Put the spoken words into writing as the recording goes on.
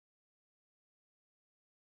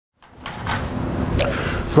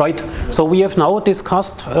Right, so we have now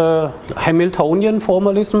discussed Hamiltonian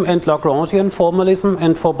formalism and Lagrangian formalism,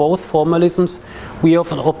 and for both formalisms we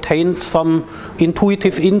have obtained some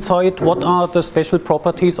intuitive insight. What are the special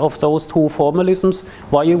properties of those two formalisms?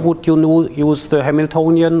 Why would you use the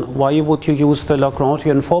Hamiltonian? Why would you use the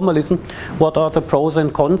Lagrangian formalism? What are the pros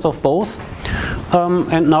and cons of both?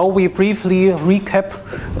 And now we briefly recap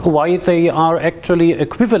why they are actually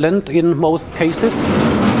equivalent in most cases.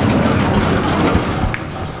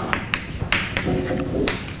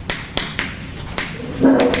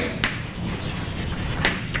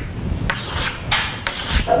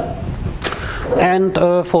 And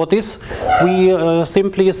for this, we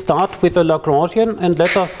simply start with a Lagrangian, and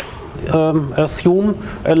let us assume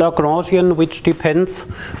a Lagrangian which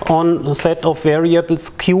depends on a set of variables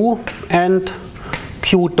q and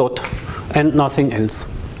q dot and nothing else,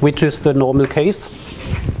 which is the normal case.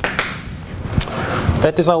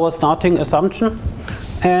 That is our starting assumption,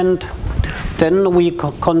 and then we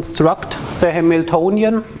construct the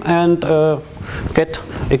Hamiltonian and get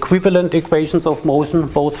equivalent equations of motion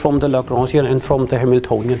both from the Lagrangian and from the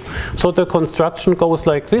Hamiltonian. So the construction goes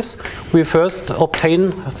like this. We first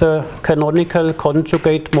obtain the canonical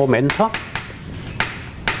conjugate momenta,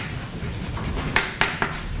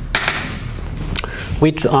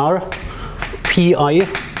 which are pi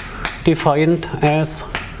defined as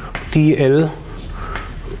dl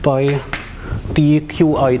by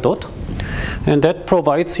dqi dot. And that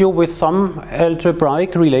provides you with some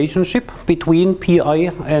algebraic relationship between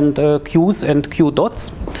pi and q's and q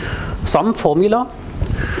dots, some formula,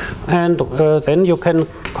 and then you can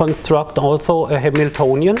construct also a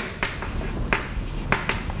Hamiltonian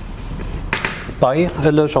by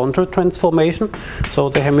a Legendre transformation. So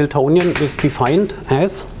the Hamiltonian is defined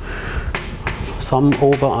as sum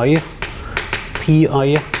over I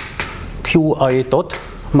pi qi dot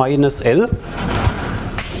minus L,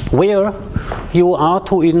 where you are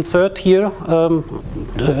to insert here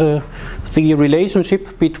the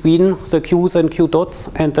relationship between the q's and q dots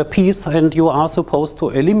and the p's, and you are supposed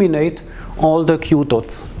to eliminate all the q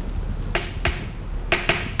dots.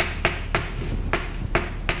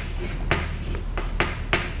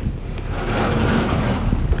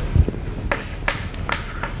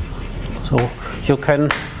 So you can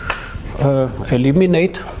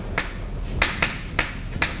eliminate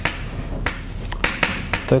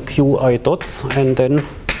the qi dots, and then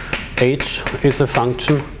h is a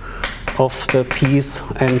function of the p's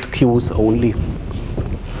and q's only.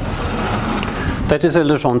 That is a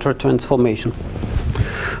Legendre transformation.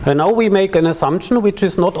 And now we make an assumption which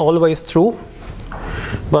is not always true,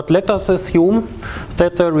 but let us assume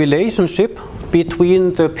that the relationship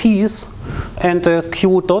between the p's and the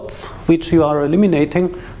q dots which you are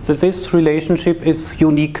eliminating, that this relationship is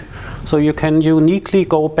unique. So you can uniquely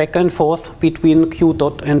go back and forth between q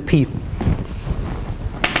dot and p.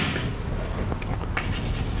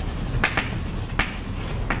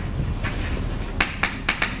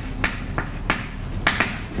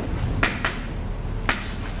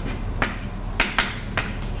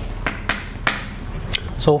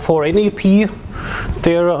 So for any p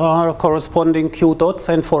there are corresponding q dots,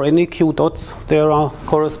 and for any q dots there are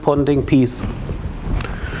corresponding p's.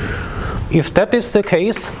 If that is the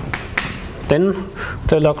case, then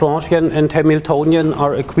the Lagrangian and Hamiltonian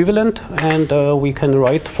are equivalent, and we can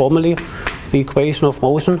write formally the equation of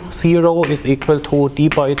motion. 0 is equal to d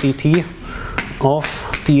by dt of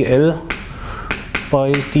dl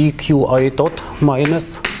by dqi dot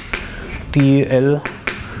minus dl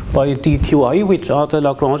by dqi, which are the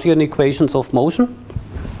Lagrangian equations of motion.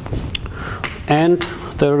 And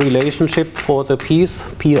the relationship for the p's,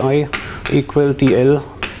 pi equal dl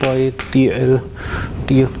by dl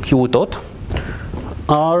dq dot,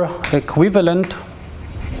 are equivalent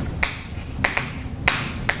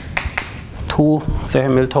to the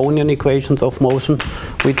Hamiltonian equations of motion,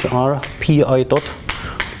 which are pi dot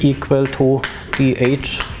equal to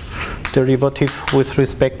dh derivative with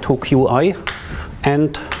respect to qi,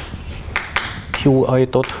 and qi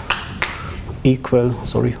dot equal,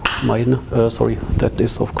 that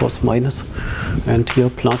is of course minus, and here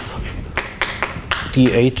plus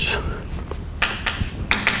dh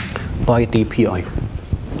by dpi.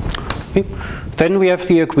 Okay. Then we have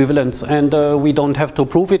the equivalence, and we don't have to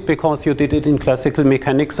prove it because you did it in classical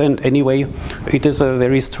mechanics, and anyway it is a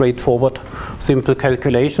very straightforward simple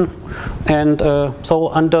calculation. And so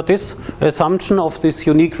under this assumption of this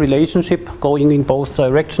unique relationship going in both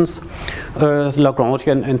directions,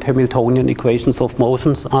 Lagrangian and Hamiltonian equations of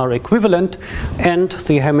motions are equivalent, and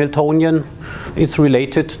the Hamiltonian is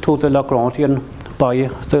related to the Lagrangian by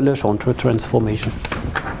the Legendre transformation.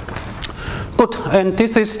 Good, and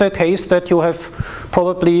this is the case that you have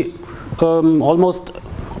probably almost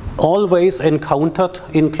always encountered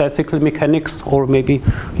in classical mechanics, or maybe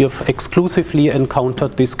you've exclusively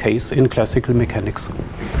encountered this case in classical mechanics.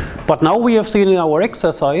 But now we have seen in our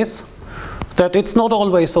exercise that it's not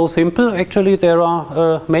always so simple. Actually, there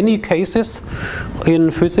are many cases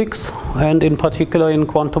in physics, and in particular in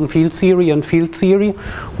quantum field theory and field theory,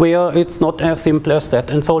 where it's not as simple as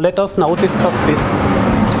that. And so let us now discuss this.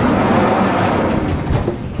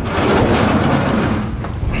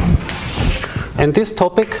 And this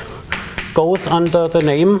topic goes under the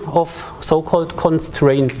name of so-called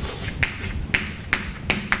constraints.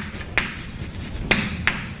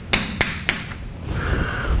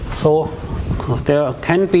 So there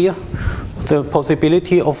can be the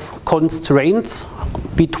possibility of constraints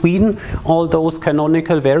between all those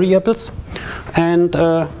canonical variables. And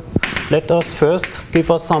let us first give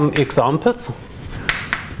us some examples.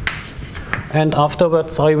 And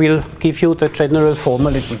afterwards I will give you the general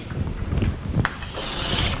formalism.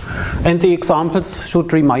 And the examples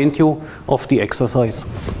should remind you of the exercise.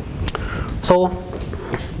 So,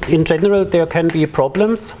 in general, there can be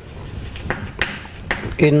problems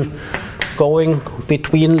in going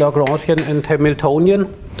between Lagrangian and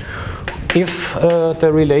Hamiltonian if the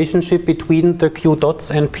relationship between the q dots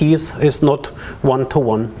and p's is not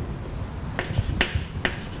one-to-one.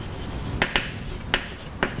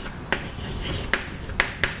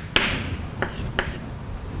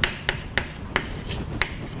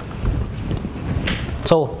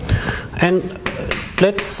 So, and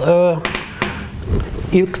let's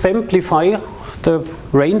exemplify the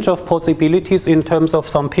range of possibilities in terms of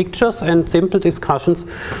some pictures and simple discussions.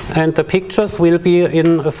 And the pictures will be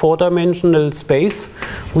in a four-dimensional space.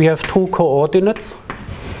 We have two coordinates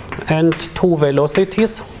and two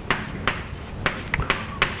velocities,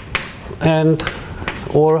 and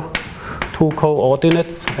or two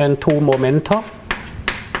coordinates and two momenta.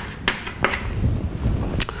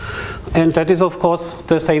 And that is, of course,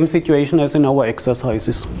 the same situation as in our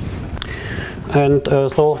exercises. And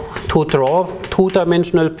so to draw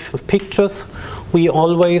two-dimensional pictures, we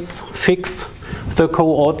always fix the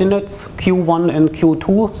coordinates q1 and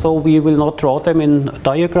q2, so we will not draw them in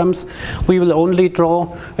diagrams. We will only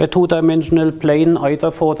draw a two-dimensional plane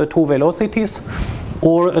either for the two velocities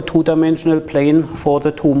or a two-dimensional plane for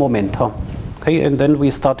the two momenta. Okay, and then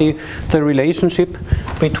we study the relationship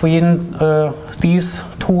between these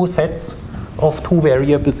two sets of two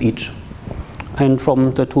variables each. And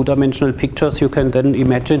from the two-dimensional pictures you can then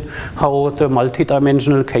imagine how the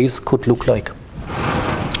multi-dimensional case could look like.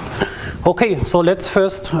 Okay, so let's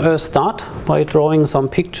first start by drawing some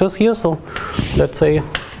pictures here. So let's say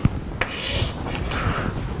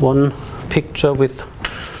one picture with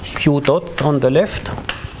q dots on the left,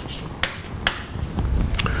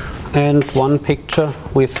 and one picture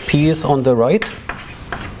with p's on the right.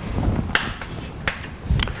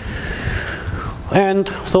 And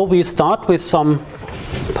so we start with some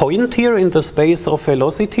point here in the space of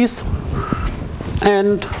velocities.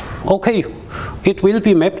 And okay, it will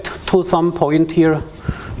be mapped to some point here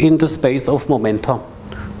in the space of momenta.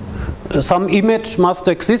 Some image must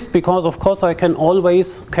exist because, of course, I can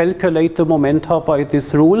always calculate the momenta by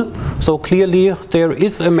this rule. So clearly there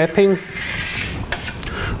is a mapping,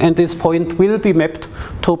 and this point will be mapped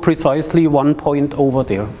to precisely one point over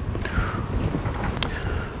there.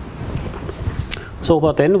 So,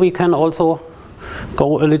 but then we can also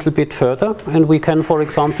go a little bit further, and we can, for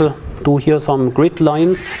example, do here some grid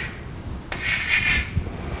lines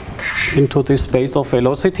into this space of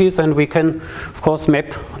velocities, and we can, of course, map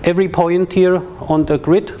every point here on the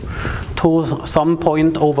grid to some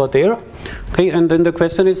point over there. Okay, and then the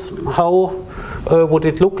question is, how would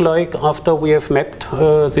it look like after we have mapped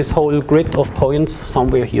this whole grid of points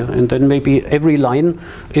somewhere here? And then maybe every line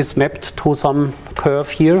is mapped to some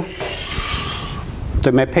curve here.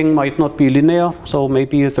 The mapping might not be linear, so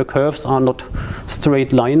maybe the curves are not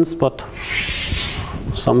straight lines, but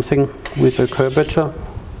something with a curvature,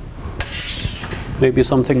 maybe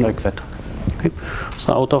something like that. Okay.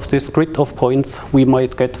 So out of this grid of points, we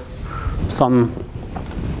might get some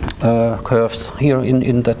curves here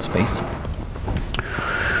in that space.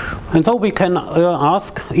 And so we can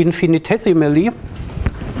ask infinitesimally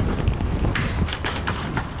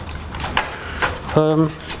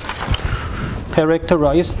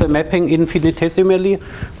characterize the mapping infinitesimally.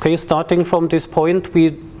 Okay, starting from this point,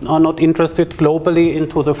 we are not interested globally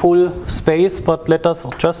into the full space, but let us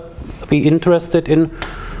just be interested in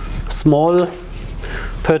small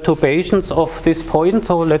perturbations of this point.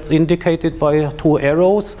 So let's indicate it by two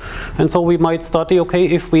arrows. And so we might study, okay,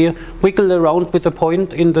 if we wiggle around with the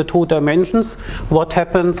point in the two dimensions, what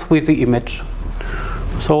happens with the image?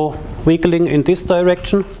 So wiggling in this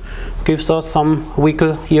direction gives us some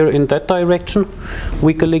wiggle here in that direction.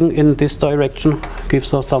 Wiggling in this direction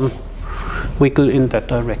gives us some wiggle in that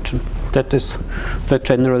direction. That is the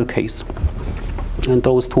general case. And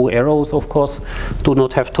those two arrows, of course, do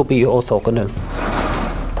not have to be orthogonal.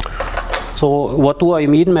 So what do I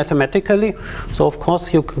mean mathematically? So of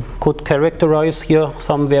course you could characterize here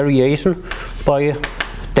some variation by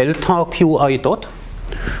delta qi dot.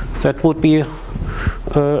 That would be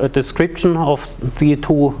a description of the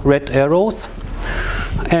two red arrows.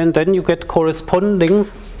 And then you get corresponding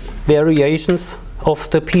variations of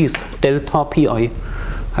the piece, delta pi.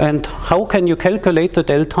 And how can you calculate the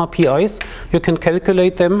delta pi's? You can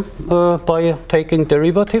calculate them by taking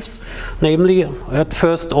derivatives, namely at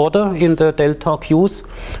first order in the delta q's.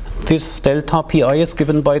 This delta pi is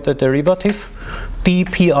given by the derivative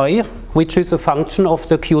dpi, which is a function of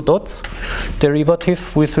the q dots,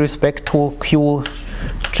 derivative with respect to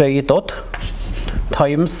qj dot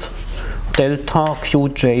times delta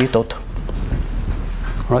qj dot.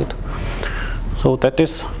 Right? So that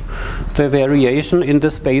is the variation in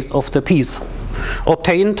the space of the piece,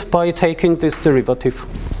 obtained by taking this derivative.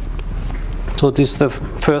 So this is the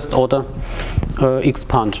first order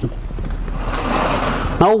expansion.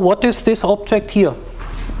 Now what is this object here?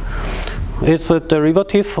 It's a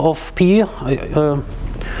derivative of p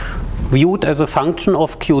viewed as a function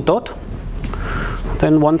of q dot,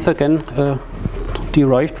 then once again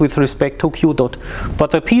derived with respect to q dot.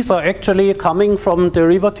 But the p's are actually coming from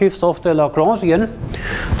derivatives of the Lagrangian.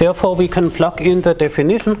 Therefore we can plug in the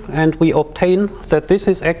definition and we obtain that this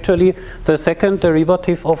is actually the second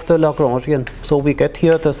derivative of the Lagrangian. So we get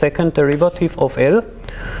here the second derivative of L.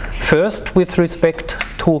 First with respect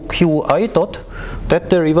to qi dot, that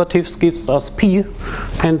derivative gives us p,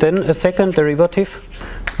 and then a second derivative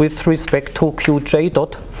with respect to qj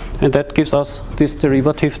dot, and that gives us this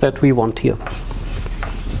derivative that we want here.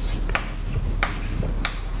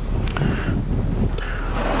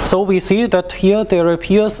 So we see that here there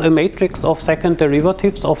appears a matrix of second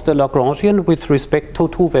derivatives of the Lagrangian with respect to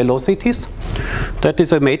two velocities. That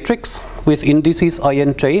is a matrix with indices I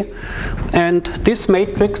and j. And this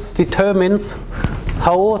matrix determines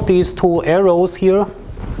how these two arrows here,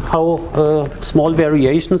 how small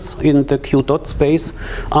variations in the q dot space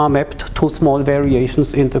are mapped to small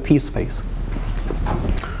variations in the p space.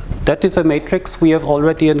 That is a matrix we have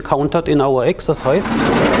already encountered in our exercise.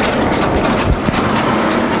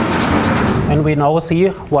 And we now see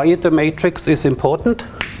why the matrix is important.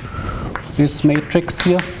 This matrix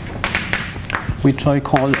here, which I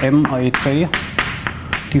call Mij,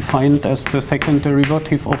 defined as the second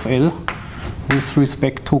derivative of L with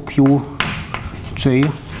respect to qj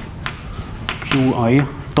qi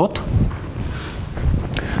dot.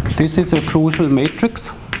 This is a crucial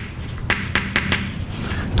matrix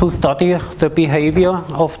to study the behavior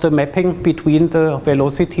of the mapping between the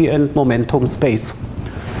velocity and momentum space.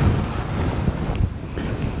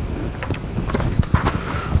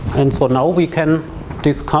 And so now we can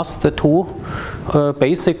discuss the two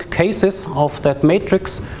basic cases of that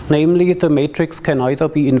matrix, namely the matrix can either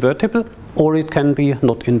be invertible or it can be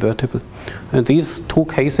not invertible. And these two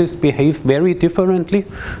cases behave very differently,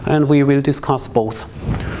 and we will discuss both.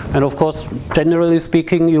 And of course, generally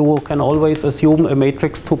speaking, you can always assume a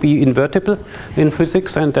matrix to be invertible in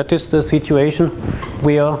physics, and that is the situation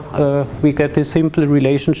where we get a simple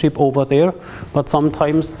relationship over there, but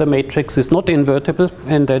sometimes the matrix is not invertible,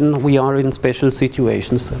 and then we are in special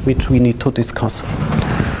situations which we need to discuss.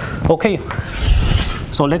 Okay,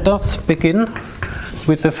 so let us begin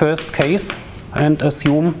with the first case and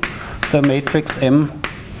assume the matrix M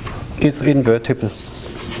is invertible.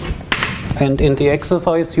 And in the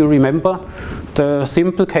exercise, you remember the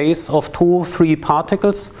simple case of two free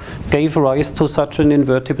particles gave rise to such an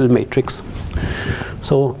invertible matrix.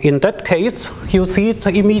 So in that case, you see it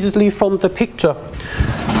immediately from the picture.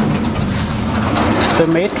 The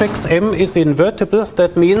matrix M is invertible.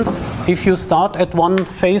 That means if you start at one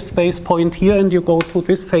phase space point here and you go to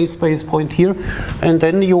this phase space point here, and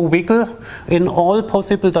then you wiggle in all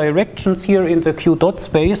possible directions here in the q dot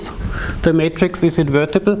space, the matrix is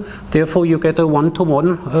invertible. Therefore you get a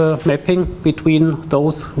one-to-one mapping between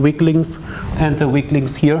those wigglings and the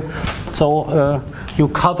wigglings here. So you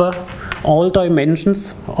cover all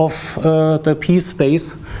dimensions of the p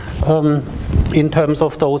space in terms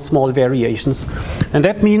of those small variations. And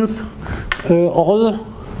that means all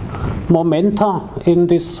momenta in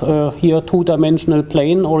this here two-dimensional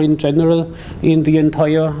plane, or in general in the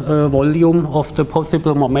entire volume of the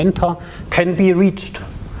possible momenta, can be reached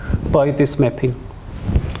by this mapping.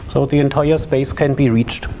 So the entire space can be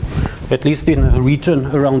reached. at least in a region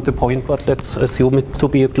around the point, but let's assume it to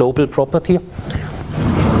be a global property.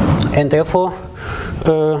 And therefore,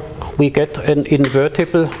 we get an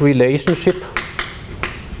invertible relationship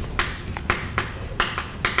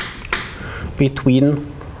between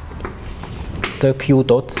the Q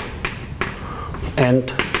dots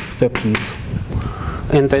and the P's.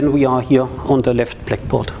 And then we are here on the left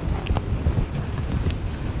blackboard.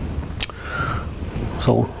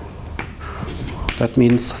 So that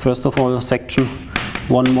means, first of all, section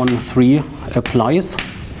 113 applies.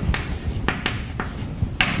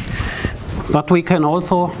 But we can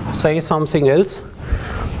also say something else.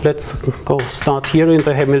 Let's go start here in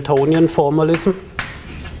the Hamiltonian formalism.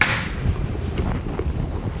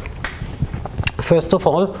 First of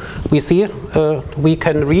all, we see we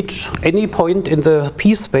can reach any point in the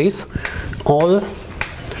P space. All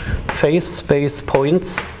phase space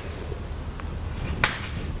points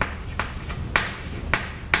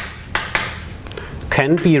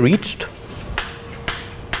can be reached.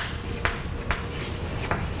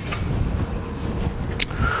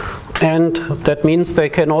 And that means they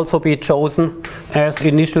can also be chosen as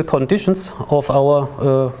initial conditions of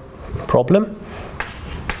our problem.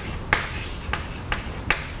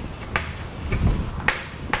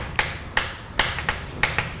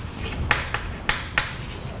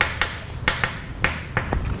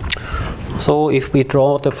 So if we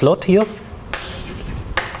draw the plot here,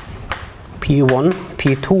 P1,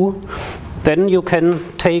 P2, then you can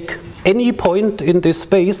take any point in this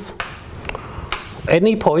space.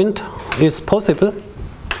 Any point is possible,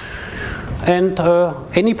 and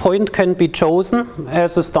any point can be chosen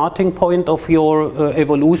as a starting point of your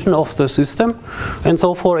evolution of the system. And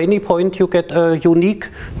so for any point you get a unique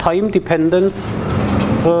time dependence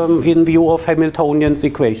in view of Hamiltonian's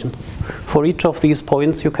equation. For each of these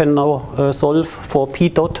points you can now solve for P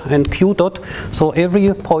dot and Q dot. So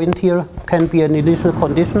every point here can be an initial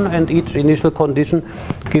condition, and each initial condition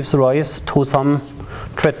gives rise to some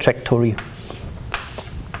trajectory.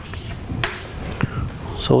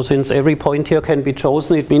 So since every point here can be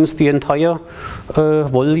chosen, it means the entire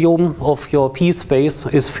volume of your P space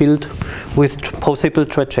is filled with possible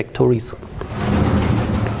trajectories.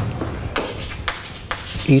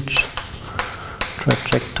 Each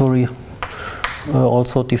trajectory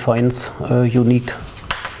also defines a unique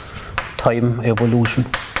time evolution.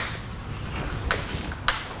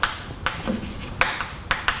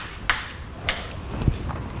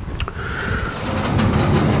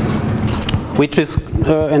 Which is,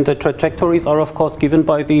 and the trajectories are of course given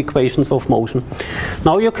by the equations of motion.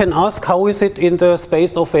 Now you can ask, how is it in the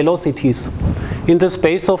space of velocities? In the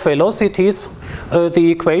space of velocities,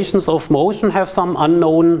 the equations of motion have some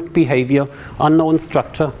unknown behavior, unknown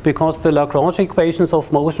structure, because the Lagrange equations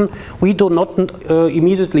of motion, we do not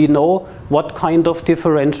immediately know what kind of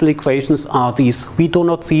differential equations are these. We do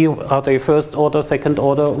not see, are they first order, second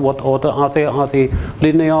order, what order are they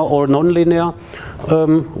linear or non-linear?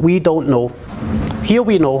 We don't know. Here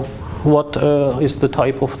we know what is the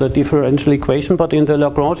type of the differential equation, but in the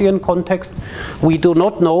Lagrangian context we do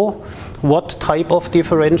not know what type of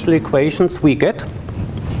differential equations we get,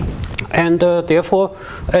 and therefore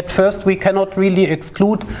at first we cannot really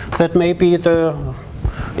exclude that maybe the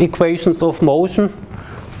equations of motion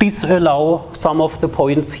disallow some of the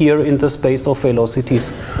points here in the space of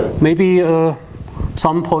velocities. Maybe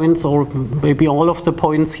some points, or maybe all of the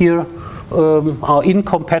points here are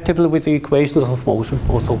incompatible with the equations of motion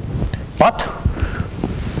also. But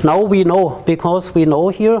now we know, because we know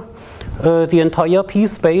here the entire P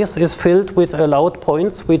space is filled with allowed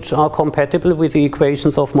points which are compatible with the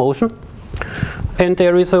equations of motion. And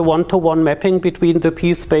there is a one-to-one mapping between the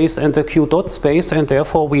P space and the Q dot space, and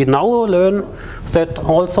therefore we now learn that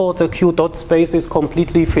also the Q dot space is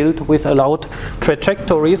completely filled with allowed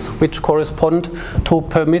trajectories which correspond to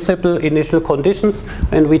permissible initial conditions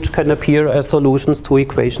and which can appear as solutions to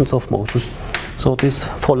equations of motion. So this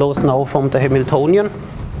follows now from the Hamiltonian.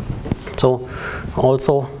 So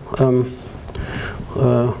also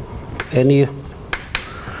any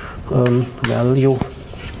value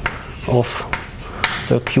of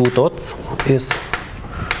the Q dots is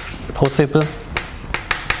possible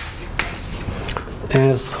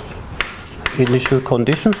as initial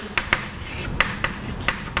condition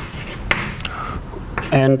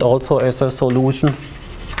and also as a solution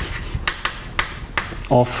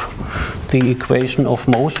of the equation of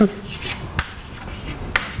motion,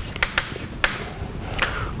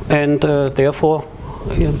 and therefore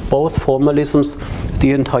in both formalisms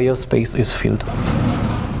the entire space is filled.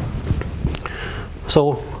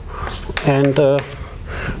 So, and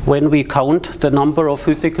when we count the number of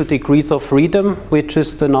physical degrees of freedom, which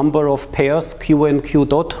is the number of pairs Q and Q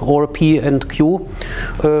dot or P and Q,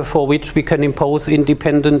 for which we can impose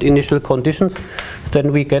independent initial conditions,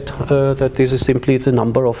 then we get that this is simply the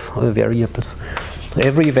number of variables.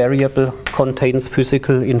 Every variable contains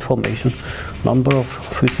physical information. Number of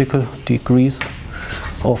physical degrees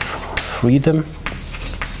of freedom,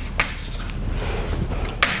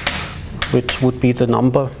 which would be the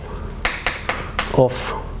number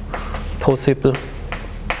of possible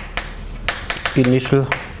initial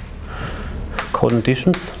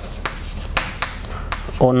conditions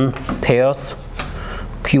on pairs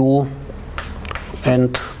Q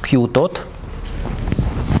and Q dot,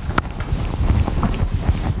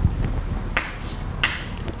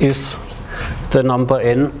 is the number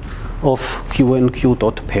n of Q and Q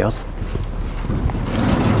dot pairs.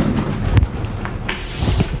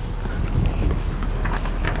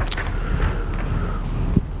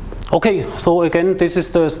 Okay, so again, this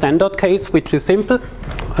is the standard case, which is simple.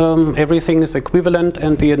 Everything is equivalent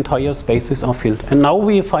and the entire spaces are filled. And now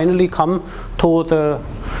we finally come to the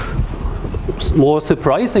more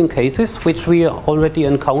surprising cases, which we already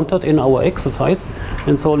encountered in our exercise.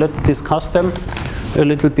 And so let's discuss them a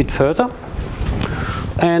little bit further.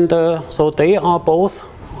 And so they are both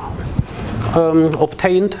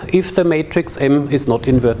obtained if the matrix M is not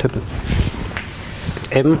invertible.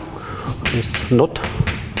 M is not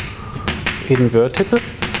invertible,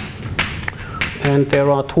 and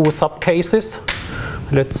there are two subcases.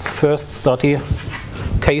 Let's first study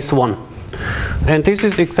case 1, and this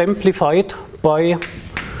is exemplified by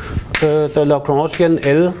the Lagrangian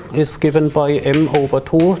L is given by M over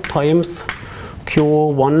 2 times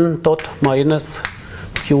Q1 dot minus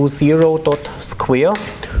Q0 dot square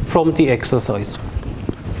from the exercise.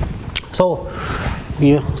 So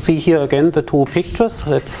we see here again the two pictures.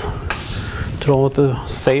 Let's draw the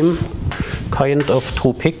same kind of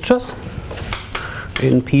two pictures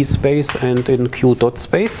in P space and in Q dot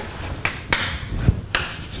space.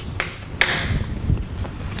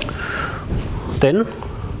 Then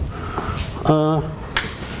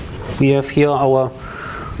we have here our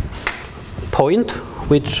point,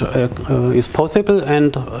 which is possible,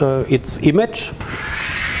 and its image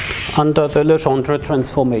under the Legendre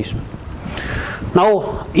transformation.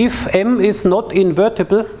 Now, if M is not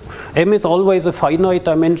invertible, M is always a finite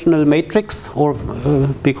dimensional matrix, or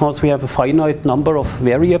because we have a finite number of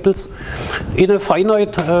variables. In a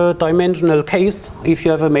finite dimensional case, if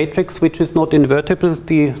you have a matrix which is not invertible,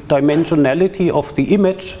 the dimensionality of the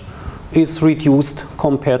image is reduced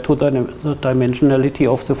compared to the dimensionality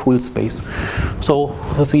of the full space. So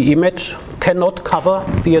the image cannot cover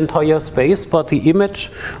the entire space, but the image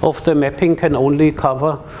of the mapping can only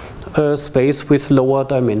cover a space with lower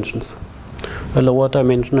dimensions, a lower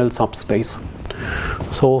dimensional subspace.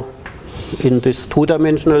 So in this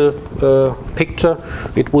two-dimensional picture,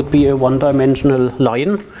 it would be a one-dimensional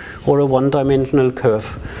line or a one-dimensional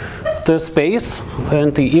curve. The space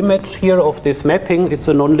and the image here of this mapping, it's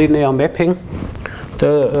a nonlinear mapping.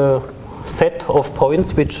 The set of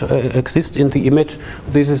points which exist in the image,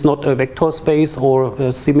 this is not a vector space or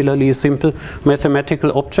a similarly simple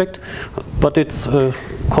mathematical object, but it's a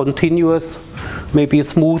continuous, maybe a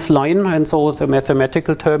smooth line, and so the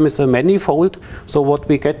mathematical term is a manifold. So what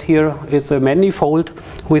we get here is a manifold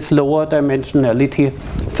with lower dimensionality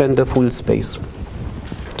than the full space.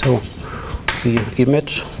 So the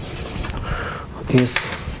image is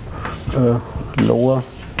a lower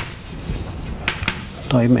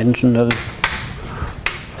dimensional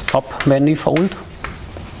submanifold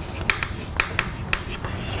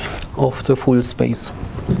of the full space.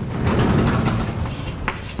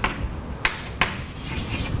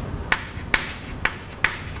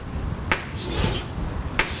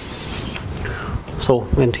 So,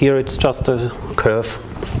 and here it's just a curve.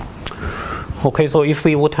 Okay, so if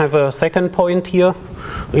we would have a second point here,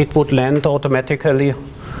 it would land automatically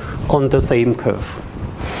on the same curve.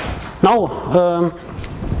 Now,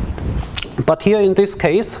 but here in this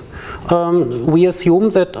case, we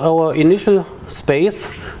assume that our initial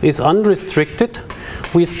space is unrestricted.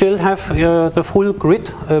 We still have the full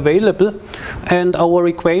grid available, and our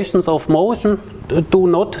equations of motion do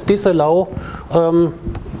not disallow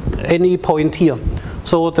any point here.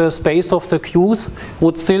 So the space of the Q's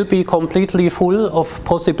would still be completely full of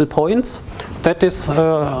possible points. That is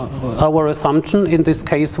our assumption in this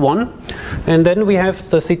case 1. And then we have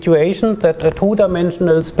the situation that a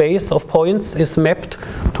two-dimensional space of points is mapped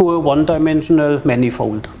to a one-dimensional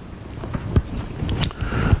manifold.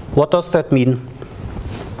 What does that mean?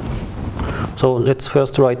 So let's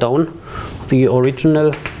first write down the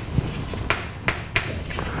original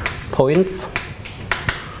points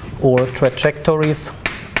or trajectories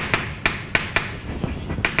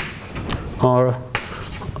are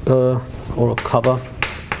or cover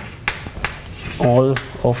all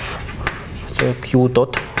of the Q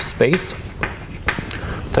dot space.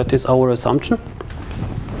 That is our assumption.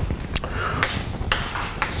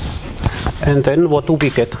 And then what do we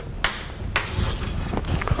get?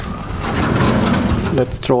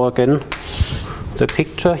 Let's draw again the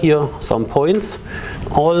picture here, some points.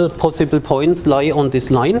 All possible points lie on this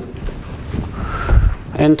line.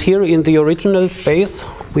 And here in the original space,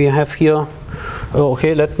 we have here,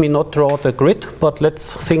 okay, let me not draw the grid, but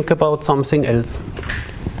let's think about something else.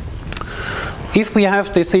 If we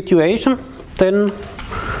have the situation, then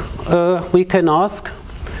we can ask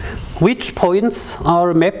which points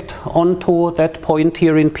are mapped onto that point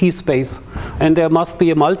here in P space. And there must be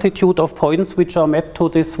a multitude of points which are mapped to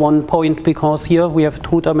this one point, because here we have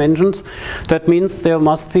 2 dimensions. That means there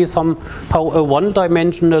must be somehow a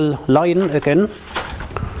one-dimensional line again,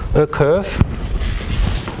 a curve,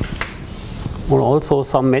 or also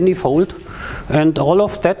some manifold. And all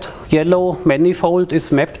of that yellow manifold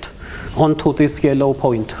is mapped onto this yellow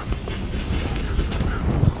point.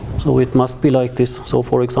 So it must be like this. So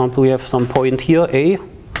for example, we have some point here, A,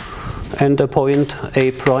 and a point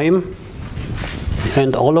A prime.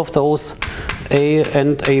 And all of those A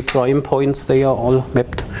and A prime points, they are all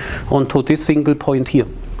mapped onto this single point here.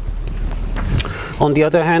 On the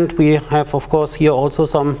other hand, we have, of course, here also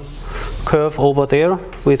some curve over there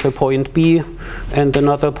with a point B and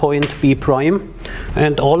another point B prime.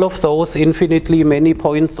 And all of those infinitely many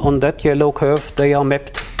points on that yellow curve, they are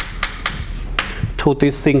mapped to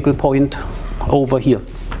this single point over here.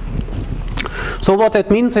 So what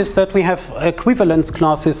that means is that we have equivalence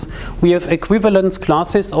classes. We have equivalence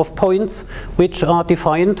classes of points which are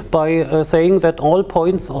defined by saying that all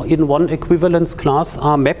points in one equivalence class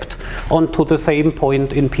are mapped onto the same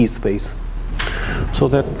point in P space. So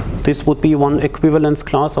that this would be one equivalence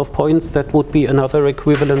class of points, that would be another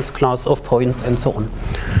equivalence class of points, and so on.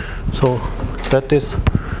 So that is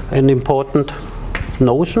an important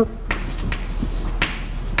notion.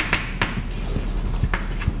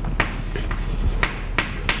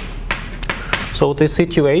 So the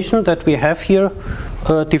situation that we have here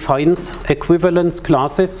defines equivalence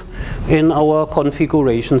classes in our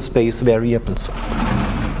configuration space variables.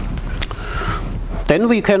 Then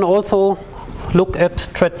we can also look at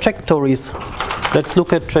trajectories. Let's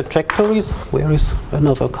look at trajectories. Where is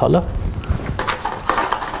another color?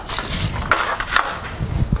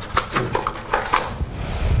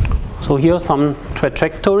 So here's some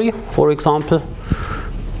trajectory, for example.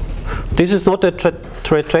 This is not a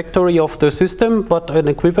trajectory of the system, but an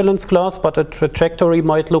equivalence class, but a trajectory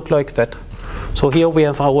might look like that. So here we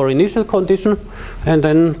have our initial condition, and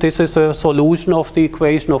then this is a solution of the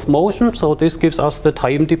equation of motion. So this gives us the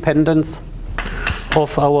time dependence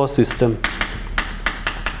of our system.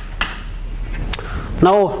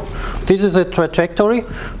 Now, this is a trajectory,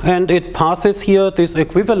 and it passes here this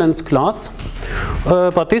equivalence class.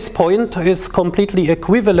 But this point is completely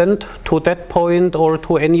equivalent to that point or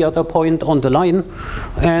to any other point on the line.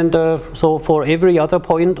 And so for every other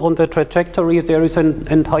point on the trajectory, there is an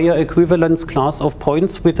entire equivalence class of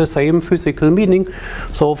points with the same physical meaning.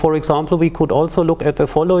 So for example, we could also look at the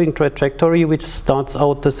following trajectory, which starts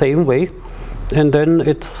out the same way, and then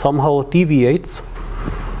it somehow deviates,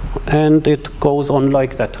 and it goes on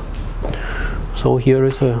like that. So here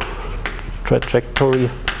is a trajectory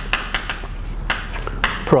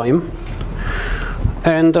prime,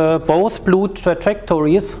 and both blue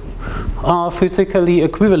trajectories are physically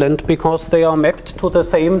equivalent because they are mapped to the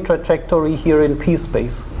same trajectory here in P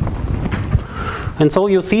space. And so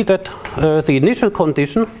you see that the initial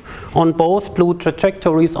condition on both blue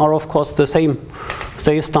trajectories are of course the same.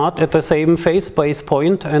 They start at the same phase space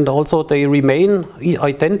point, and also they remain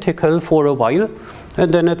identical for a while,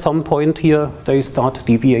 and then at some point here they start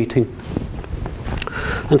deviating.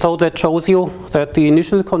 And so that shows you that the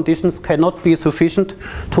initial conditions cannot be sufficient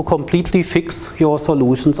to completely fix your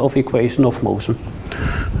solutions of equation of motion.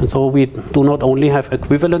 And so we do not only have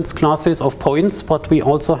equivalence classes of points, but we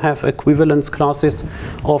also have equivalence classes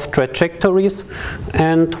of trajectories,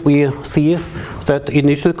 and we see that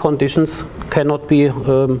initial conditions cannot be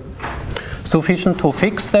sufficient to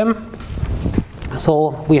fix them.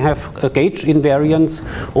 So we have a gauge invariance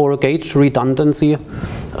or a gauge redundancy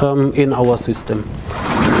in our system.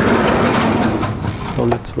 So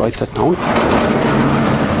let's write that down.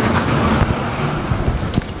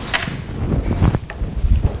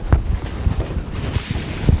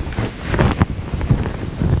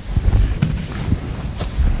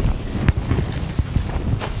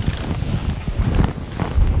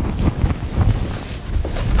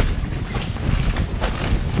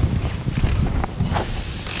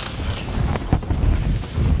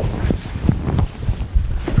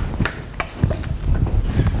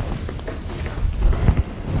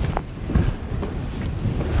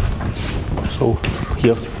 So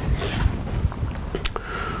here.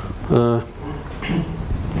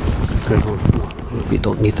 We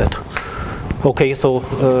don't need that. Okay, so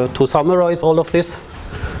to summarize all of this,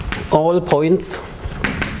 all points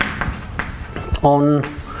on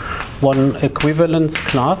one equivalence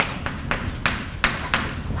class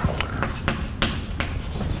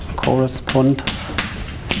correspond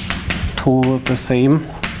to the same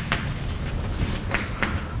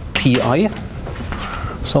PI,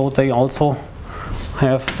 so they also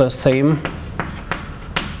have the same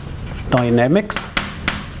dynamics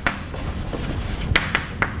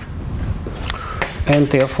and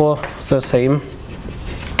therefore the same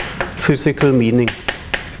physical meaning.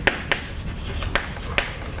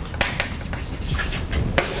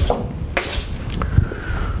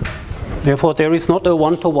 Therefore, there is not a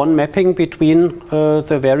one-to-one mapping between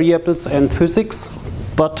the variables and physics,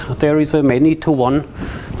 but there is a many-to-one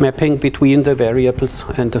mapping between the variables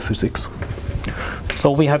and the physics. So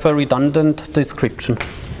we have a redundant description.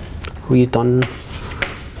 Redundancy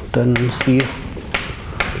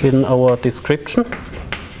in our description.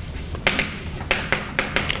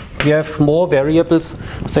 We have more variables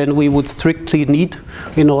than we would strictly need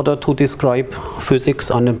in order to describe physics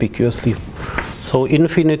unambiguously. So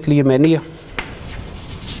infinitely many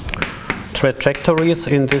trajectories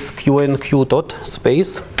in this Q and Q dot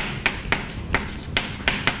space.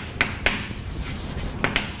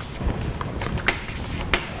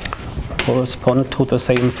 Correspond to the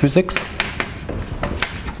same physics.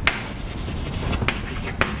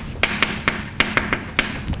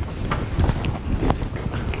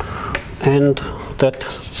 And that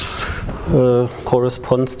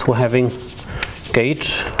corresponds to having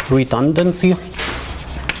gauge redundancy.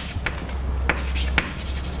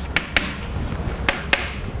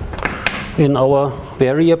 In our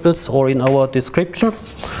variables or in our description,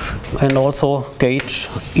 and also gauge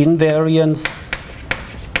invariance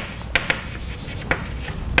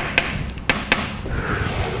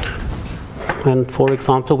and for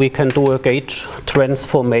example we can do a gauge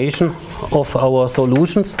transformation of our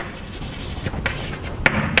solutions.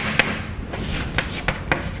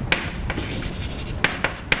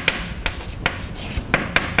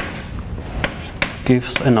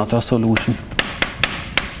 Gives another solution.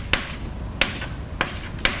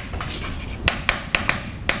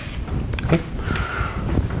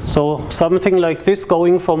 So something like this,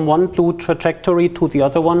 going from one blue trajectory to the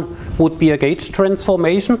other one, would be a gauge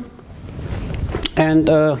transformation. And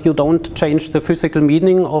you don't change the physical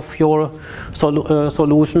meaning of your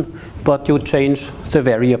solution, but you change the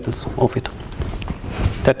variables of it.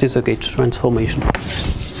 That is a gauge transformation.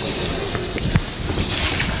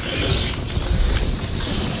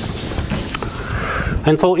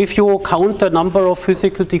 And so if you count the number of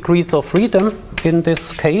physical degrees of freedom in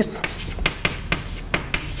this case,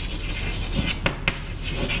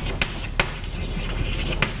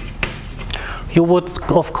 you would,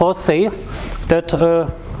 of course, say that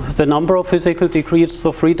the number of physical degrees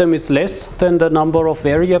of freedom is less than the number of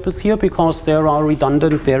variables here, because there are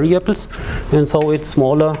redundant variables, and so it's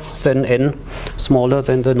smaller than n, smaller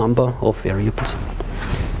than the number of variables.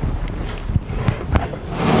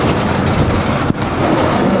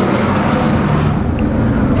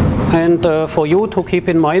 And for you to keep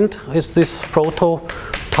in mind is this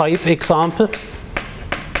prototype example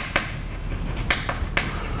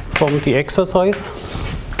from the exercise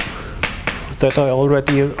that I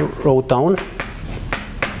already wrote down.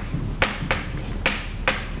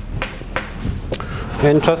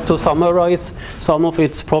 And just to summarize some of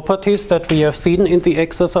its properties that we have seen in the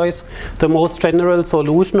exercise, the most general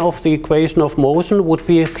solution of the equation of motion would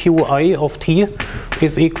be Qi of t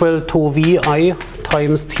is equal to Vi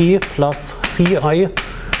times t plus Ci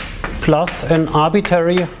plus an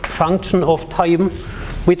arbitrary function of time,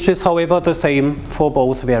 which is, however, the same for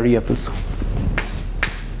both variables.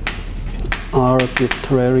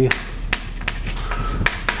 Arbitrary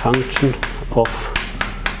function of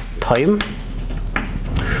time.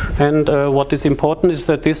 And what is important is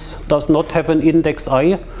that this does not have an index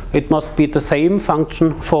I. It must be the same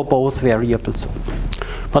function for both variables.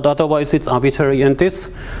 But otherwise it's arbitrary. And this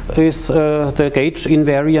is the gauge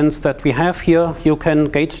invariance that we have here. You can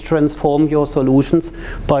gauge transform your solutions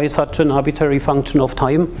by such an arbitrary function of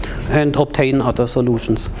time and obtain other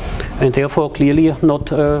solutions. And therefore clearly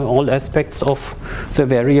not all aspects of the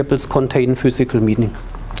variables contain physical meaning.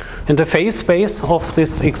 And the phase space of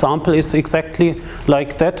this example is exactly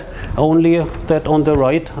like that, only that on the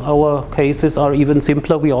right our cases are even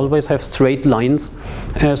simpler. We always have straight lines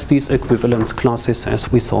as these equivalence classes,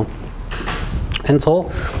 as we saw. And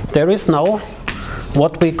so there is now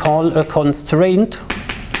what we call a constraint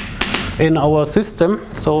in our system.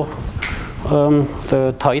 So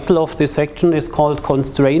the title of this section is called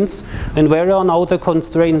constraints. And where are now the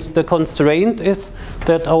constraints? The constraint is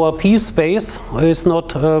that our P space is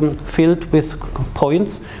not filled with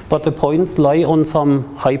points, but the points lie on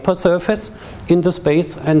some hypersurface in the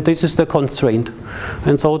space, and this is the constraint.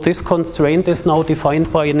 And so this constraint is now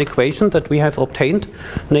defined by an equation that we have obtained.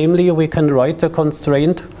 Namely, we can write the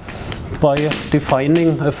constraint by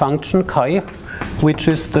defining a function chi, which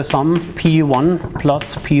is the sum P1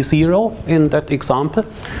 plus P0 in that example.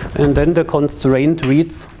 And then the constraint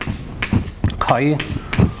reads chi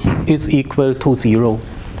is equal to 0.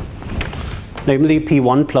 Namely,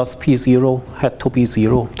 P1 plus P0 had to be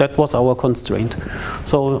 0. That was our constraint.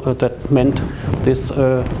 So that meant this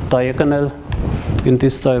diagonal in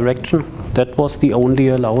this direction, that was the only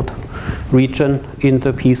allowed region in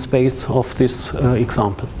the P space of this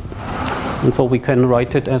example. And so we can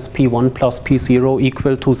write it as P1 plus P0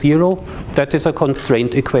 equal to 0. That is a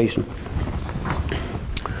constraint equation.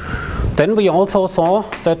 Then we also saw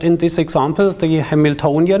that in this example the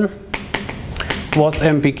Hamiltonian was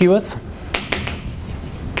ambiguous.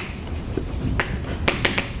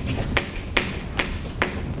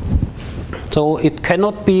 So it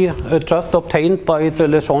cannot be just obtained by the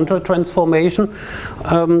Legendre transformation,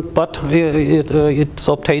 but it's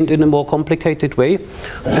obtained in a more complicated way.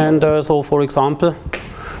 And so, for example,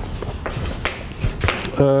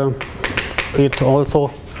 it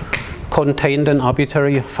also contained an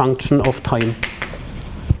arbitrary function of time.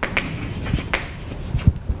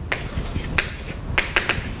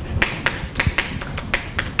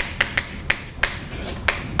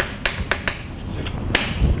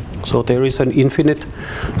 So there is an infinite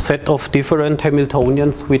set of different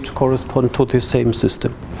Hamiltonians which correspond to the same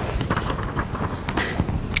system.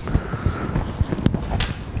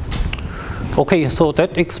 Okay, so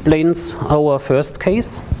that explains our first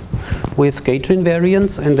case with gauge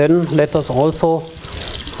invariance, and then let us also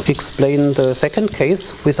explain the second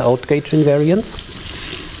case without gauge invariance.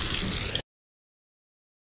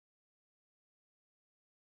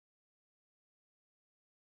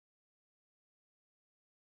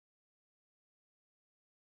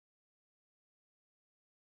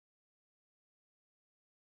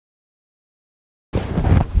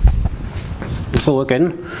 So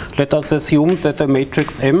again, let us assume that the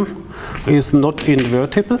matrix M is not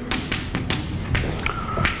invertible.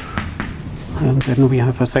 And then we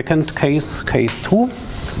have a second case, case 2.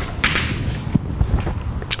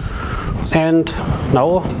 And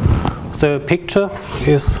now the picture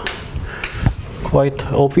is quite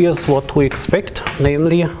obvious what to expect.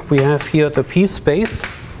 Namely, we have here the P space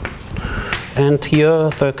and here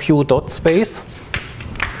the Q dot space.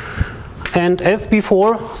 And as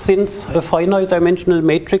before, since a finite dimensional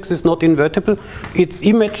matrix is not invertible, its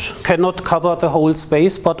image cannot cover the whole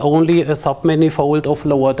space, but only a submanifold of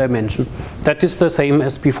lower dimension. That is the same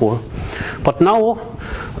as before. But now,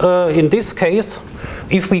 in this case,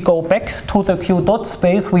 if we go back to the Q dot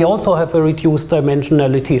space, we also have a reduced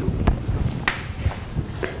dimensionality.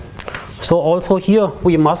 So also here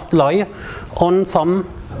we must lie on some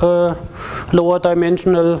lower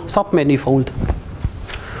dimensional submanifold.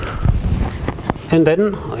 And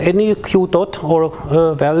then any Q dot or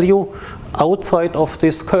value outside of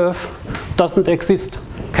this curve doesn't exist,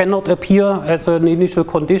 cannot appear as an initial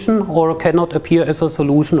condition or cannot appear as a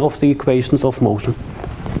solution of the equations of motion.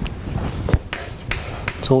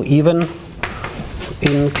 So even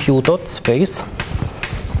in Q dot space,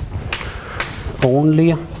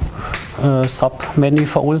 only a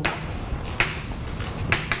submanifold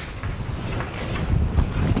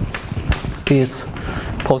is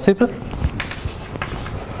possible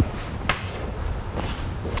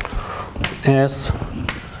as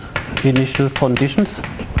initial conditions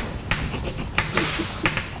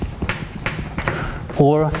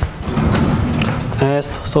or as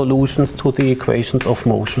solutions to the equations of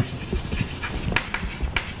motion.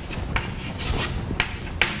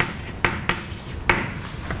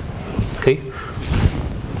 Okay,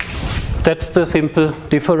 that's the simple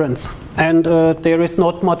difference. And there is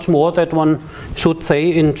not much more that one should say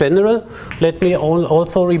in general. Let me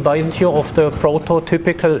also remind you of the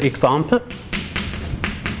prototypical example.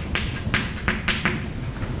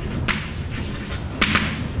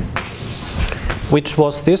 Which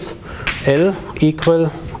was this: L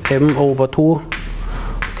equal m over 2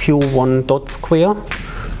 q1 dot square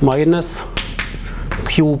minus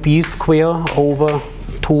qb square over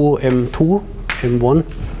 2m2 m1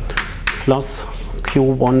 plus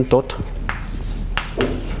q1 dot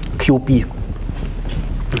qb.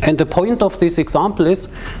 And the point of this example is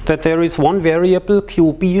that there is one variable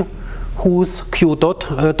qb whose q dot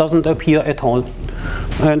doesn't appear at all.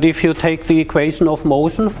 And if you take the equation of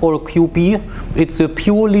motion for QB, it's a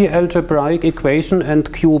purely algebraic equation,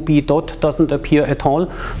 and QB dot doesn't appear at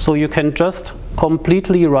all. So you can just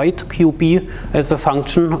completely write QB as a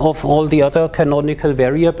function of all the other canonical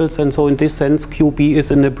variables, and so in this sense QB is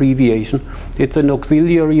an abbreviation. It's an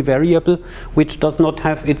auxiliary variable which does not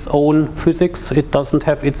have its own physics, it doesn't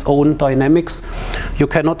have its own dynamics. You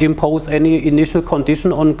cannot impose any initial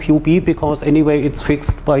condition on QB because anyway it's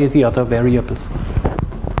fixed by the other variables.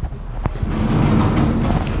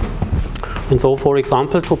 And so, for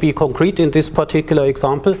example, to be concrete in this particular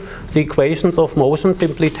example, the equations of motion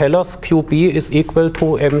simply tell us QB is equal to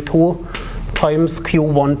m2 times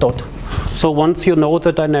q1 dot. So once you know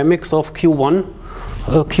the dynamics of q1,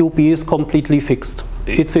 QB is completely fixed.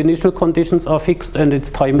 Its initial conditions are fixed and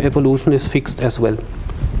its time evolution is fixed as well.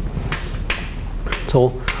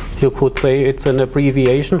 So you could say it's an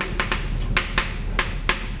abbreviation,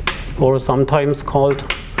 or sometimes called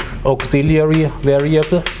auxiliary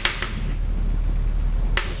variable.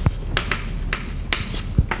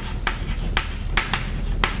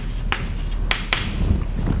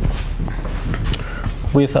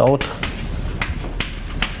 Without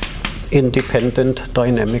independent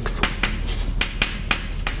dynamics.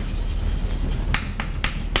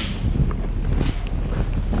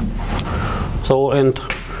 So, and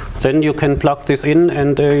then you can plug this in,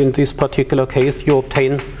 and in this particular case you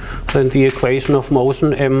obtain then the equation of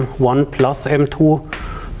motion m1 plus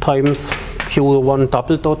m2 times q1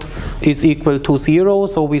 double dot is equal to 0.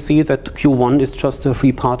 So we see that q1 is just a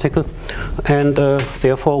free particle, and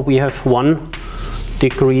therefore we have 1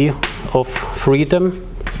 degree of freedom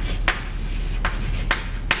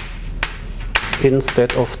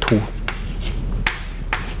instead of 2.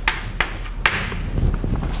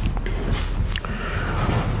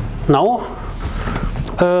 Now,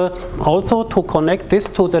 also to connect this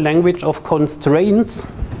to the language of constraints.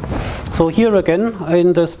 So here again,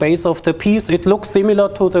 in the space of the piece, it looks similar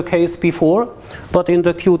to the case before, but in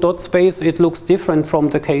the q dot space it looks different from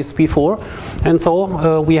the case before. And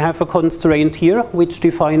so we have a constraint here which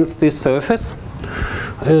defines this surface,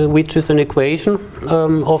 which is an equation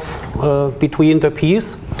between the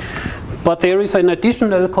piece. But there is an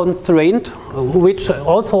additional constraint which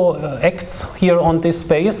also acts here on this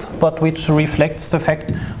space, but which reflects the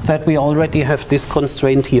fact that we already have this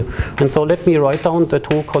constraint here. And so let me write down the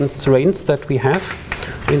two constraints that we have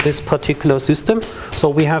in this particular system. So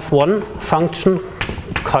we have one function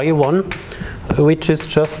chi1, which is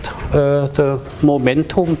just the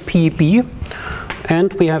momentum pb,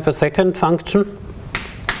 and we have a second function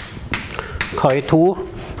chi2,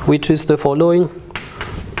 which is the following: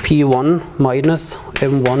 P1 minus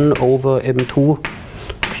M1 over M2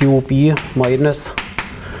 QB minus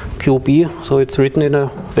QB. So it's written in a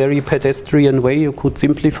very pedestrian way. You could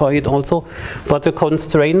simplify it also. But the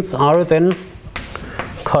constraints are then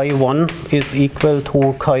chi1 is equal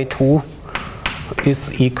to chi2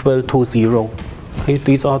 is equal to 0. Okay,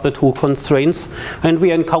 these are the two constraints. And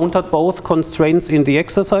we encountered both constraints in the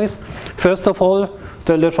exercise. First of all,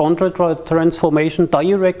 the Legendre transformation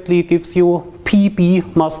directly gives you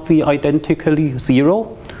PB must be identically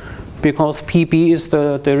 0, because PB is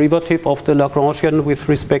the derivative of the Lagrangian with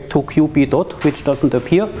respect to QB dot, which doesn't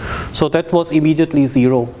appear. So that was immediately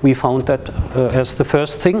 0. We found that as the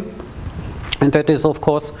first thing. And that is, of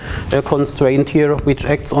course, a constraint here which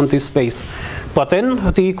acts on this space. But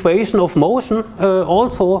then the equation of motion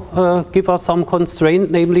also gives us some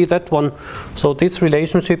constraint, namely that one. So this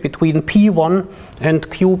relationship between P1 and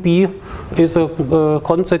QB is a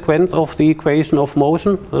consequence of the equation of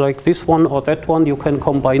motion, like this one or that one. You can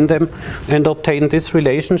combine them and obtain this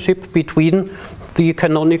relationship between the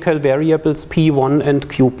canonical variables P1 and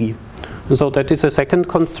QB. So that is a second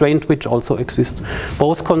constraint which also exists.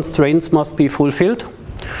 Both constraints must be fulfilled.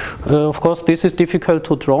 Of course, this is difficult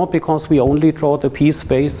to draw because we only draw the P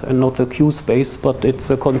space and not the Q space, but it's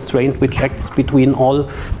a constraint which acts between all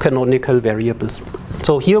canonical variables.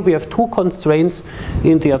 So here we have two constraints.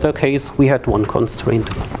 In the other case, we had one constraint.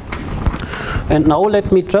 And now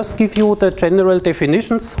let me just give you the general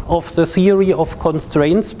definitions of the theory of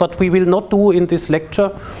constraints, but we will not do in this lecture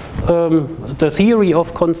the theory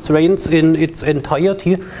of constraints in its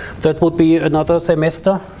entirety. That would be another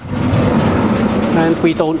semester. And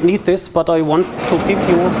we don't need this, but I want to give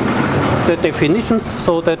you the definitions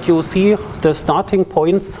so that you see the starting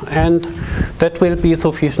points, and that will be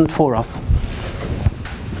sufficient for us.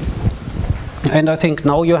 And I think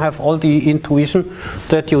now you have all the intuition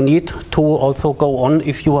that you need to also go on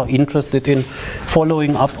if you are interested in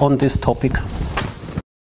following up on this topic.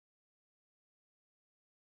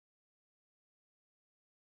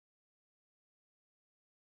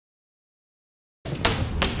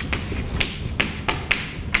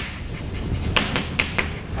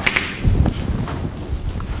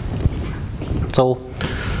 So,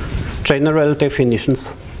 general definitions.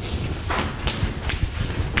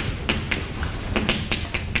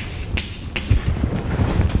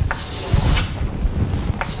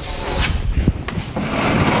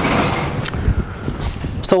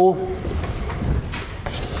 So,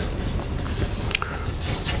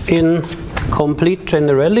 in complete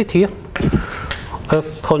generality, a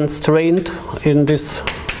constraint in this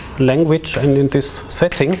language and in this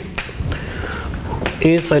setting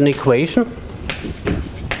is an equation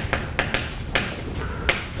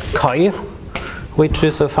chi, which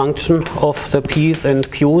is a function of the p's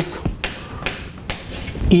and q's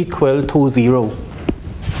equal to 0,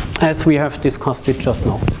 as we have discussed it just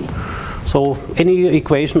now. So any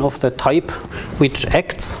equation of the type which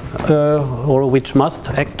acts or which must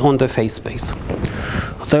act on the phase space.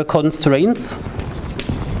 The constraints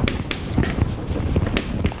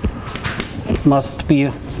must be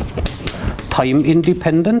time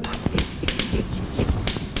independent,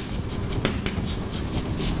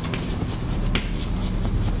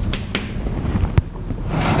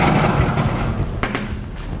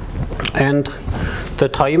 and the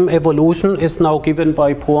time evolution is now given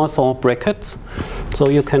by Poisson brackets. So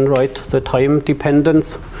you can write the time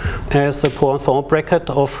dependence as a Poisson bracket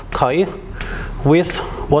of chi with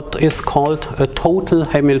what is called a total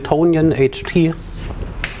Hamiltonian HT,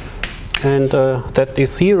 and that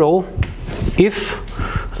is 0 if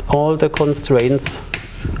all the constraints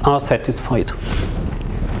are satisfied.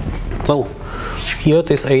 So here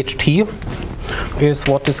this HT is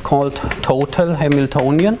what is called total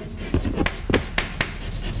Hamiltonian.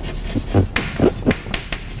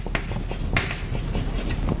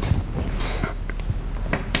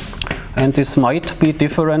 And this might be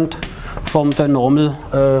different from the normal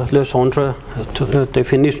Legendre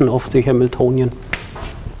definition of the Hamiltonian.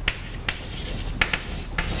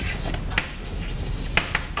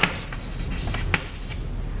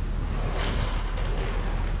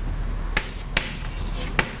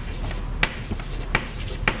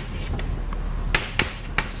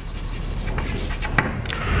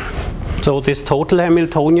 So this total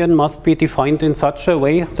Hamiltonian must be defined in such a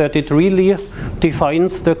way that it really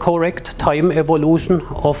defines the correct time evolution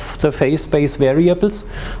of the phase space variables,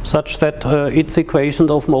 such that its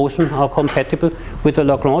equations of motion are compatible with the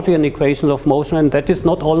Lagrangian equation of motion, and that is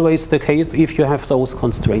not always the case if you have those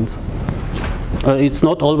constraints. It's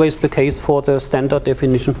not always the case for the standard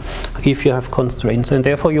definition if you have constraints, and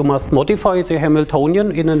therefore you must modify the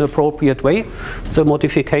Hamiltonian in an appropriate way. The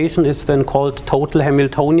modification is then called total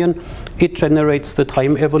Hamiltonian. It generates the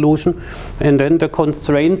time evolution, and then the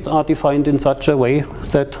constraints are defined in such a way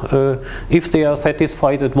that if they are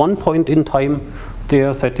satisfied at one point in time, they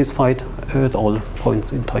are satisfied at all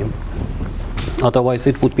points in time. Otherwise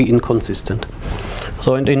it would be inconsistent.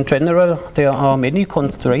 So, and in general there are many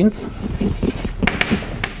constraints.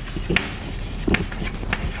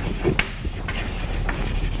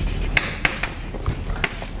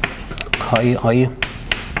 Chi I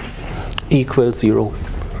equals 0.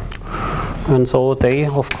 And so they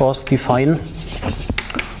of course define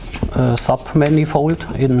a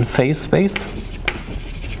submanifold in phase space.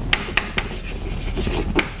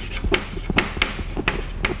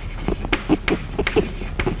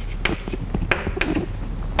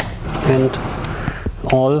 And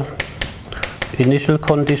all initial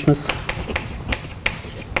conditions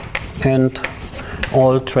and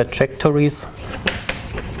all trajectories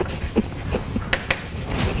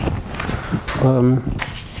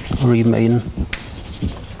remain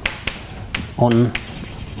on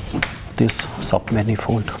this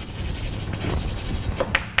submanifold.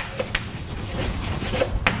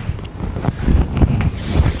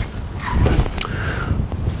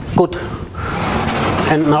 Good.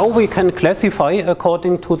 And now we can classify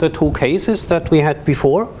according to the two cases that we had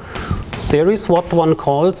before. There is what one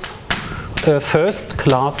calls a first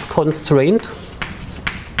class constraint.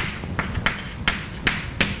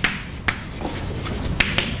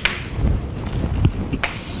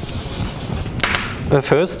 A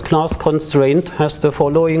first class constraint has the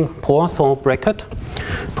following Poisson bracket.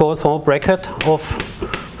 Poisson bracket of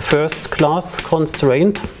first class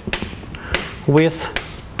constraint with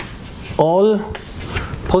all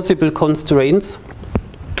possible constraints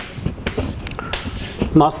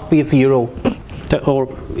must be 0,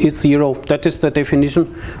 or is 0. That is the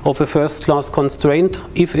definition of a first class constraint.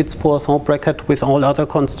 If its Poisson bracket with all other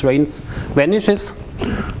constraints vanishes,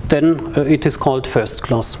 then it is called first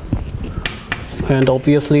class. And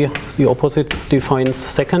obviously the opposite defines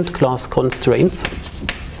second class constraints.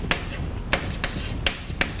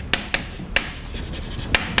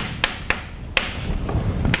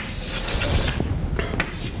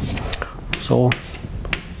 So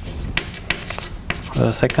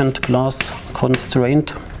second class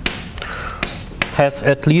constraint has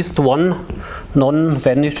at least one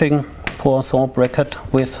non-vanishing Poisson bracket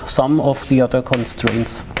with some of the other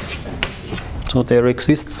constraints. So there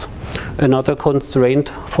exists another constraint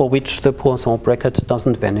for which the Poisson bracket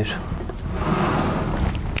doesn't vanish.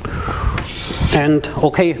 And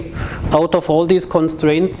okay, out of all these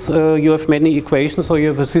constraints, you have many equations, so you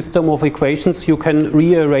have a system of equations. You can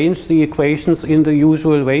rearrange the equations in the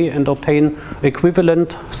usual way and obtain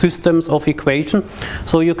equivalent systems of equation.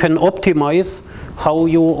 So you can optimize how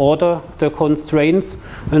you order the constraints,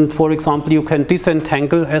 and for example you can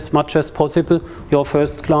disentangle as much as possible your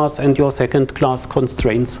first class and your second class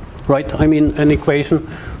constraints, right? I mean, an equation,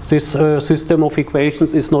 this system of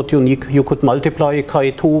equations is not unique. You could multiply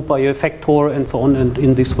chi2 by a factor and so on, and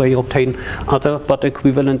in this way obtain other but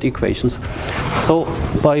equivalent equations. So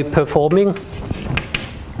by performing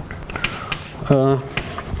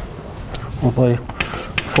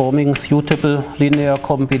suitable linear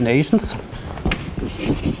combinations,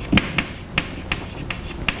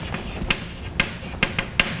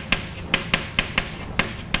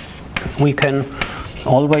 we can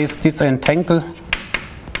always disentangle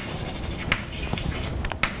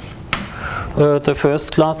the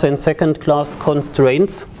first class and second class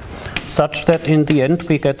constraints such that in the end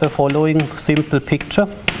we get the following simple picture.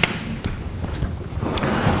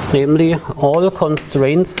 Namely, all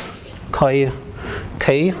constraints chi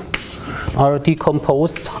k are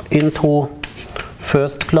decomposed into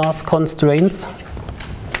first class constraints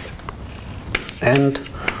and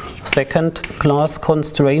second class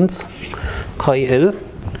constraints chi L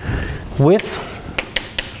with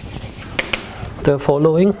the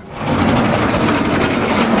following.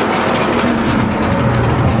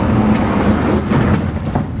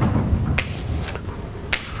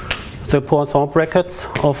 The Poisson brackets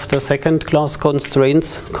of the second class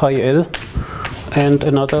constraints chi L and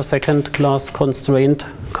another second class constraint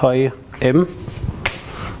chi M.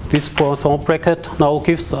 This Poisson bracket now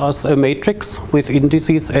gives us a matrix with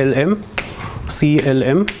indices Lm,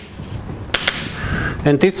 CLm,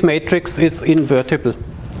 and this matrix is invertible.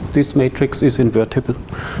 This matrix is invertible.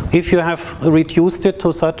 If you have reduced it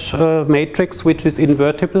to such a matrix which is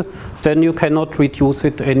invertible, then you cannot reduce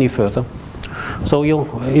it any further. So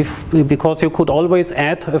because you could always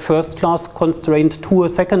add a first class constraint to a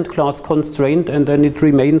second class constraint and then it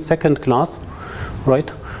remains second class,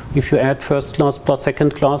 right? If you add first class plus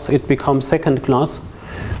second class, it becomes second class.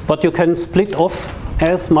 But you can split off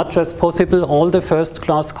as much as possible all the first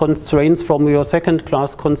class constraints from your second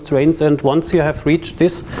class constraints, and once you have reached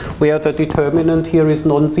this, where the determinant here is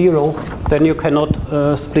non-zero, then you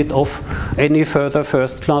cannot split off any further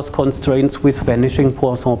first class constraints with vanishing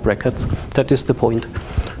Poisson brackets. That is the point.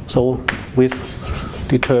 So with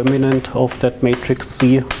determinant of that matrix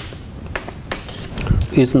C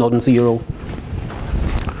is non-zero.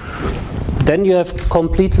 Then you have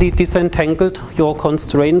completely disentangled your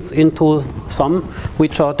constraints into some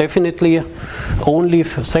which are definitely only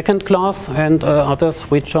second class and others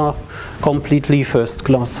which are completely first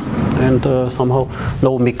class and somehow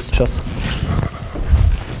no mixtures.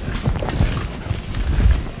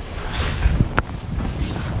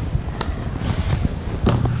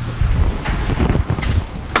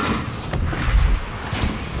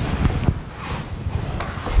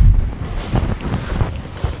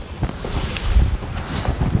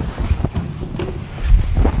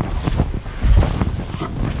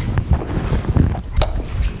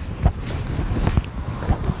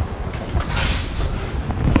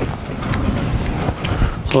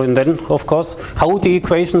 So, and then, of course, how the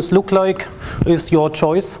equations look like is your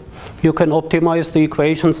choice. You can optimize the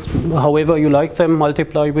equations however you like them,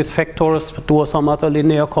 multiply with factors, do some other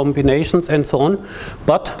linear combinations, and so on.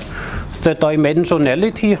 But the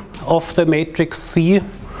dimensionality of the matrix C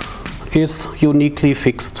is uniquely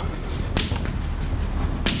fixed.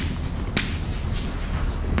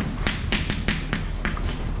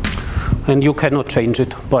 And you cannot change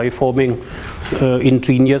it by forming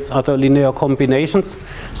ingenious other linear combinations.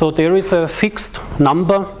 So there is a fixed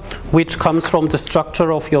number which comes from the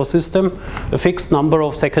structure of your system, a fixed number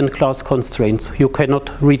of second class constraints. You cannot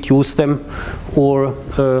reduce them or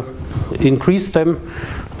increase them.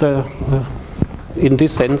 In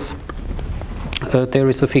this sense, there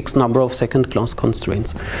is a fixed number of second class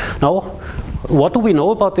constraints. Now, what do we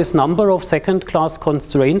know about this number of second class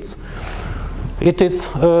constraints? It is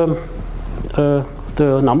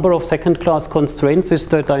the number of second class constraints is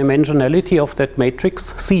the dimensionality of that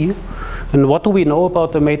matrix C. And what do we know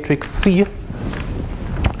about the matrix C?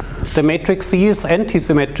 The matrix C is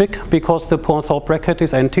antisymmetric because the Poisson bracket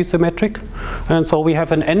is antisymmetric. And so we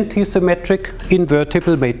have an antisymmetric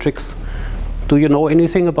invertible matrix. Do you know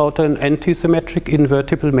anything about an antisymmetric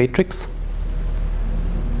invertible matrix?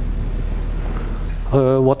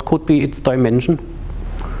 What could be its dimension?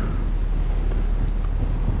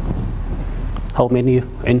 How many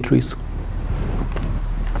entries?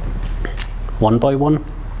 1 by 1?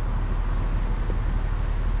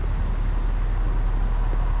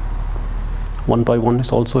 One by one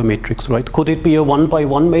is also a matrix, right? Could it be a 1 by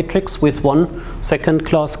 1 matrix with one second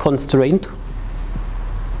class constraint?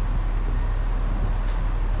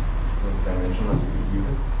 The dimension must be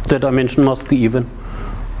even. The dimension must be even.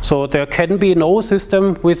 So there can be no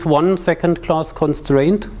system with one second class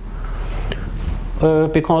constraint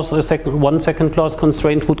because one second class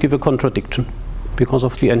constraint would give a contradiction because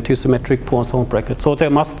of the antisymmetric Poisson bracket. So there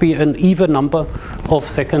must be an even number of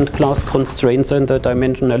second class constraints, and the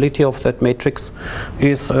dimensionality of that matrix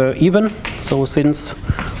is even. So since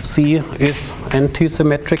C is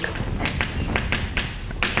antisymmetric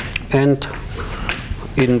and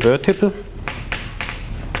invertible,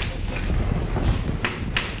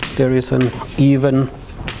 there is an even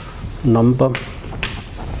number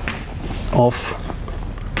of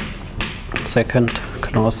second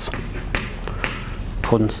class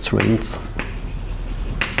constraints,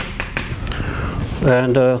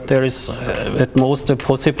 and there is at most a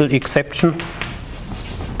possible exception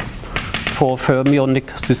for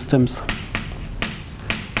fermionic systems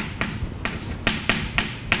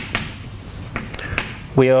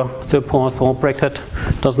where the Poisson bracket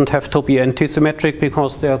doesn't have to be antisymmetric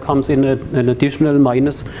because there comes in an additional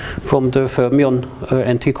minus from the fermion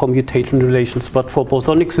anti-commutation relations. But for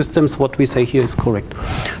bosonic systems, what we say here is correct.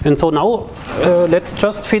 And so now let's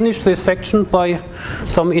just finish this section by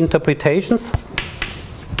some interpretations.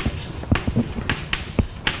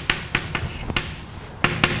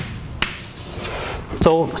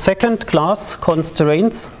 So second class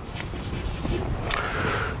constraints,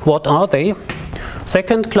 what are they?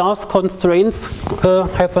 Second class constraints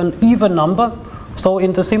have an even number. So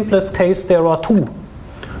in the simplest case there are two.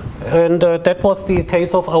 And that was the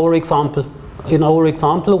case of our example. In our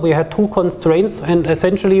example we had two constraints, and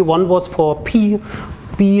essentially one was for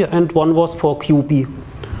PB and one was for QB.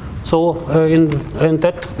 So and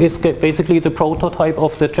that is basically the prototype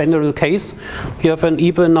of the general case. You have an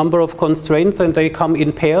even number of constraints and they come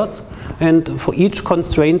in pairs, and for each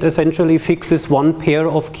constraint essentially fixes one pair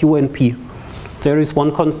of Q and P. There is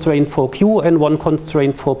one constraint for Q and one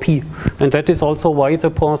constraint for P. And that is also why the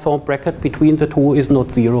Poisson bracket between the two is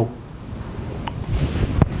not zero.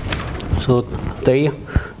 So they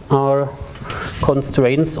are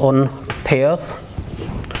constraints on pairs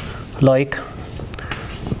like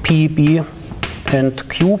PB and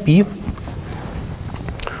QB,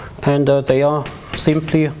 and they are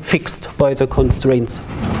simply fixed by the constraints.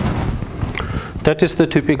 That is the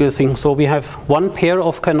typical thing. So we have one pair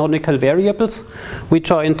of canonical variables which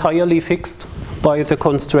are entirely fixed by the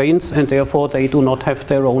constraints, and therefore they do not have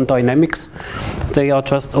their own dynamics. They are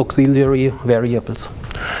just auxiliary variables.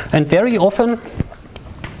 And very often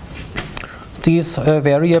these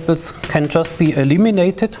variables can just be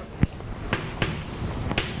eliminated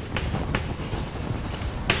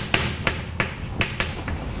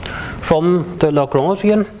from the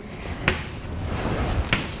Lagrangian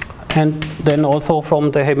and then also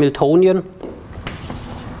from the Hamiltonian.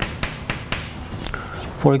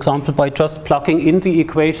 For example, by just plugging in the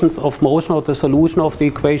equations of motion, or the solution of the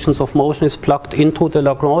equations of motion is plugged into the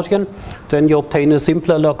Lagrangian, then you obtain a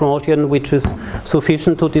simpler Lagrangian which is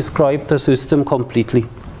sufficient to describe the system completely.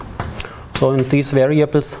 So and these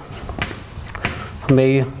variables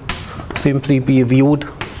may simply be viewed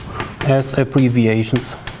as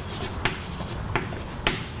abbreviations.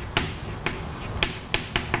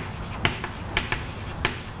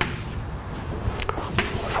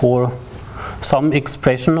 For some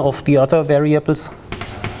expression of the other variables,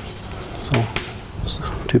 so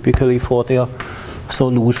typically for their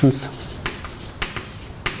solutions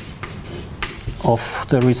of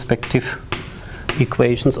the respective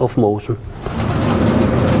equations of motion.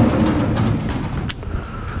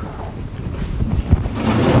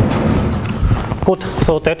 Good,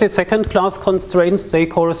 so that is second class constraints. They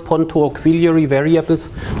correspond to auxiliary variables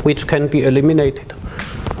which can be eliminated.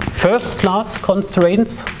 First class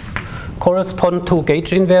constraints correspond to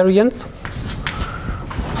gauge invariants.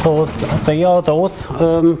 So they are those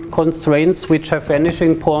constraints which have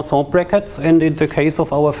vanishing Poisson brackets, and in the case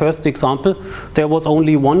of our first example there was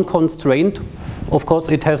only one constraint. Of course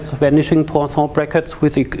it has vanishing Poisson brackets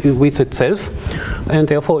with itself, and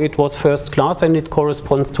therefore it was first class and it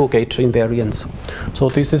corresponds to gauge invariance. So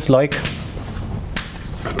this is like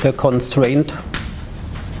the constraint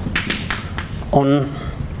on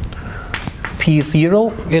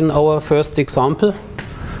P0 in our first example,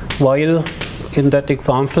 while in that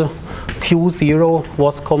example Q0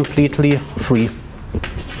 was completely free.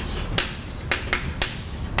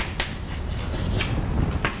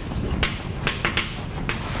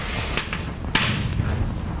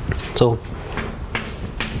 So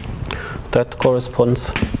that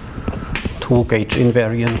corresponds to gauge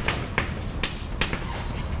invariance.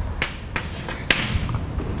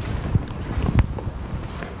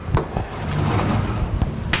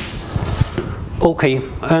 Okay,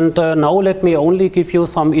 and now let me only give you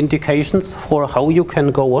some indications for how you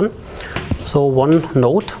can go on. So one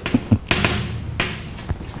note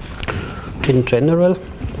in general,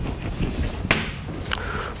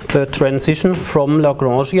 the transition from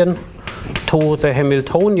Lagrangian to the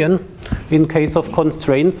Hamiltonian in case of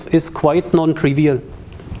constraints is quite non-trivial.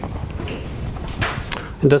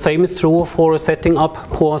 And the same is true for setting up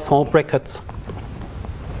Poisson brackets.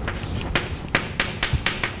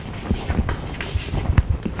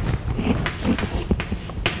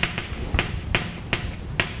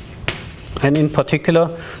 And in particular,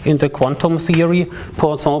 in the quantum theory,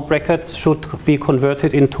 Poisson brackets should be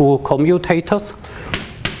converted into commutators.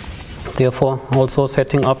 Therefore, also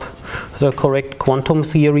setting up the correct quantum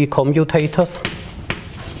theory commutators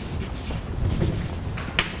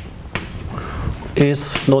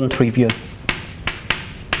is non-trivial.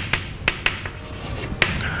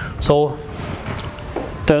 So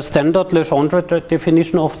the standard Legendre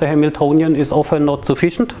definition of the Hamiltonian is often not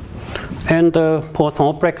sufficient, and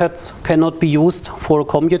Poisson brackets cannot be used for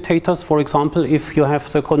commutators. For example, if you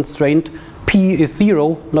have the constraint P is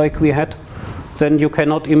 0, like we had, then you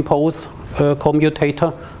cannot impose a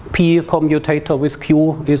commutator. P commutator with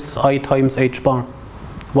Q is I times H bar,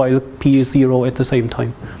 while P is 0 at the same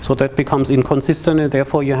time. So that becomes inconsistent, and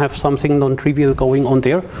therefore you have something non-trivial going on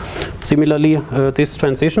there. Similarly, this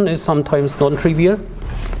transition is sometimes non-trivial.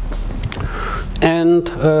 And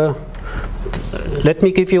let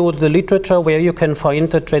me give you the literature where you can find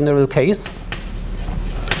the general case.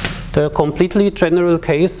 The completely general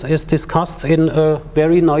case is discussed in a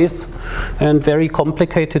very nice and very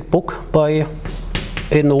complicated book by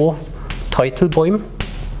Enno Teitelbaum.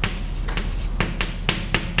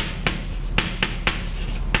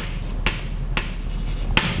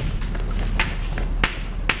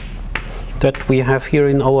 That we have here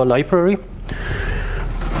in our library.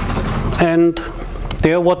 And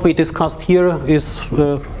there what we discussed here is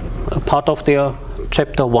a part of their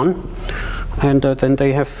chapter 1. And then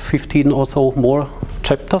they have 15 or so more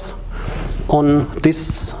chapters on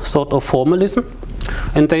this sort of formalism.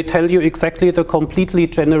 And they tell you exactly the completely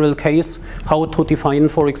general case, how to define,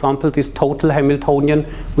 for example, this total Hamiltonian,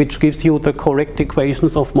 which gives you the correct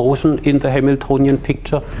equations of motion in the Hamiltonian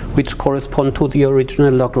picture, which correspond to the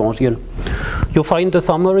original Lagrangian. You find a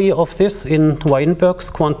summary of this in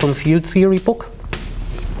Weinberg's Quantum Field Theory book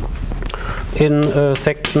in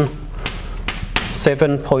section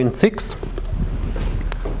 7.6.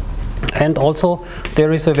 And also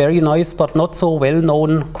there is a very nice but not so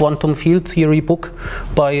well-known quantum field theory book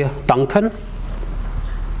by Duncan.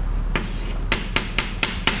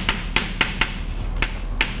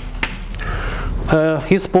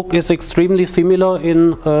 His book is extremely similar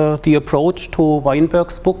in the approach to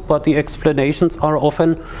Weinberg's book, but the explanations are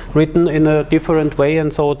often written in a different way,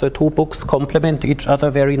 and so the two books complement each other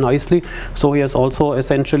very nicely. So he has also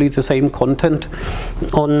essentially the same content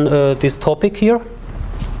on this topic here.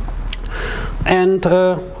 And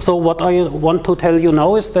so what I want to tell you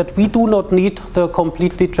now is that we do not need the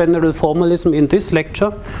completely general formalism in this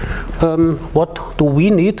lecture. What do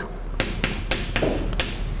we need?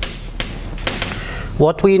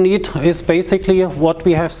 What we need is basically what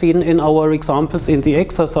we have seen in our examples in the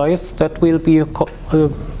exercise. That will be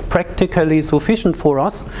practically sufficient for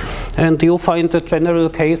us. And you find the general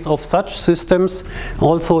case of such systems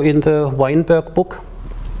also in the Weinberg book.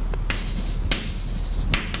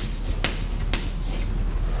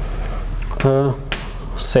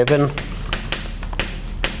 Seven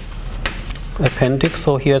appendix.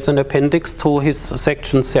 So here's an appendix to his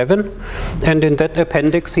section 7, and in that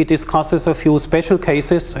appendix he discusses a few special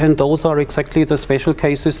cases, and those are exactly the special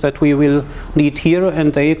cases that we will need here,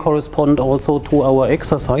 and they correspond also to our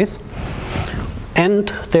exercise.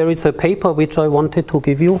 And there is a paper which I wanted to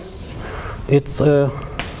give you. It's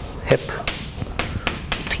HEP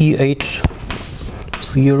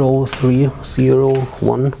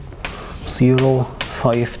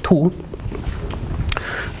TH0301052,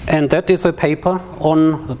 and that is a paper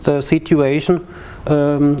on the situation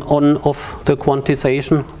of the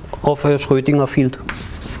quantization of a Schrödinger field.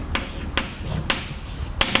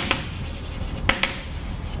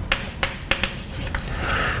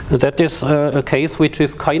 That is a case which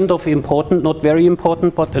is kind of important, not very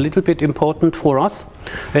important, but a little bit important for us.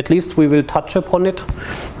 At least we will touch upon it.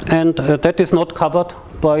 And that is not covered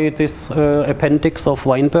by this appendix of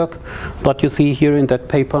Weinberg, but you see here in that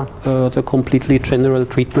paper the completely general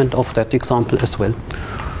treatment of that example as well.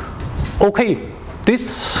 Okay,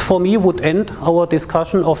 this for me would end our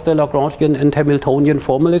discussion of the Lagrangian and Hamiltonian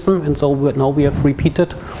formalism, and so now we have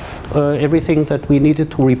repeated everything that we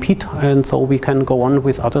needed to repeat, and so we can go on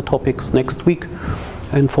with other topics next week.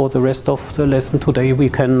 And for the rest of the lesson today, we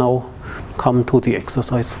can now come to the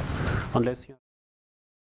exercise. Unless you